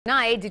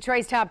Tonight,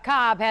 Detroit's top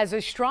cop has a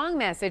strong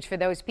message for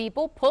those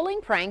people pulling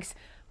pranks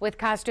with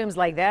costumes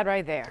like that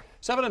right there.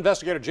 7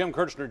 investigator Jim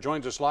Kirchner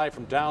joins us live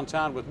from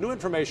downtown with new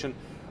information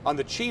on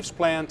the chief's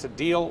plan to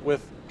deal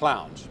with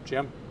clowns.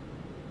 Jim?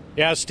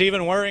 Yeah,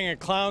 Stephen, wearing a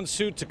clown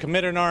suit to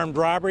commit an armed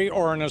robbery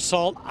or an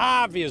assault,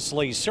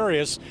 obviously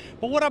serious.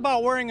 But what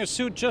about wearing a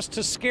suit just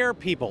to scare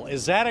people?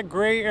 Is that a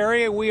gray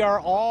area? We are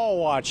all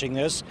watching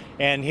this,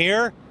 and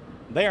here,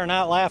 they are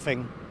not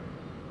laughing.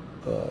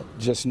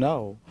 Just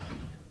know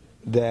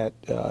that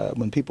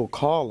when people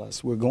call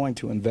us, we're going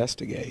to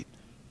investigate.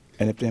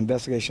 And if the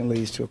investigation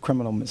leads to a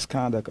criminal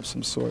misconduct of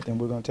some sort, then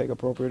we're going to take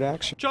appropriate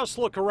action. Just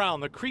look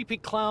around. The creepy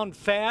clown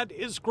fad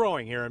is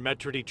growing here in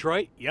Metro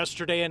Detroit.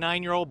 Yesterday, a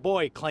 9-year-old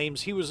boy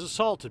claims he was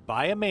assaulted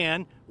by a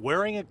man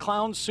wearing a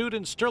clown suit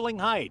in Sterling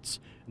Heights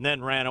and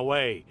then ran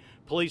away.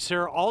 Police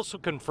here also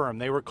confirmed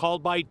they were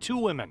called by 2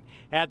 women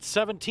at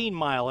 17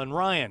 Mile and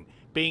Ryan,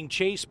 being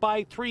chased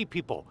by 3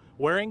 people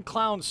wearing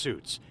clown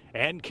suits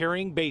and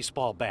carrying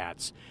baseball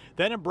bats.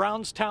 Then in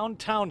Brownstown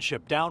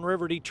Township,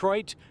 downriver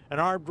Detroit, an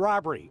armed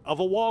robbery of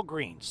a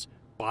Walgreens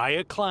by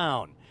a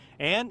clown.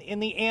 And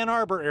in the Ann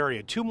Arbor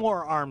area, 2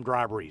 more armed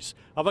robberies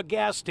of a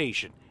gas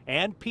station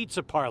and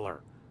pizza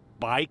parlor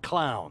by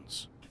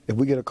clowns. If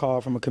we get a call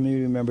from a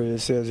community member that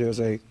says there's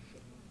a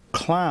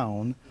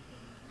clown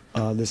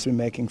that's been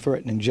making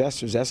threatening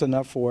gestures, that's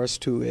enough for us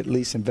to at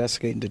least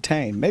investigate and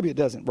detain. Maybe it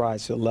doesn't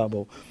rise to the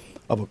level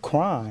of a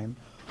crime,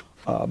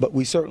 but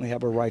we certainly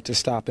have a right to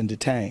stop and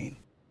detain.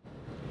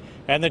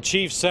 And the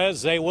chief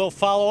says they will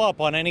follow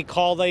up on any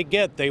call they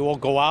get. They will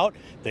go out,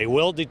 they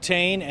will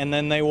detain, and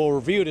then they will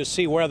review to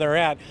see where they're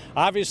at.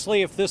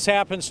 Obviously, if this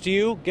happens to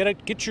you,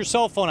 get your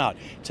cell phone out,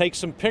 take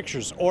some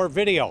pictures or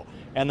video.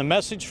 And the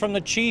message from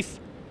the chief,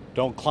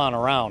 don't clown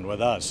around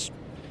with us.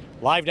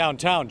 Live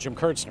downtown, Jim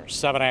Kirchner,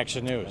 7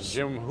 Action News.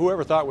 Jim,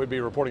 whoever thought we'd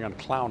be reporting on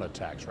clown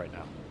attacks right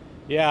now?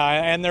 Yeah,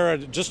 and they're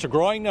just a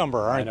growing number,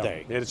 aren't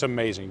they? It's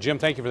amazing. Jim,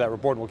 thank you for that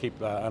report. We'll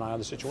keep an eye on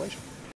the situation.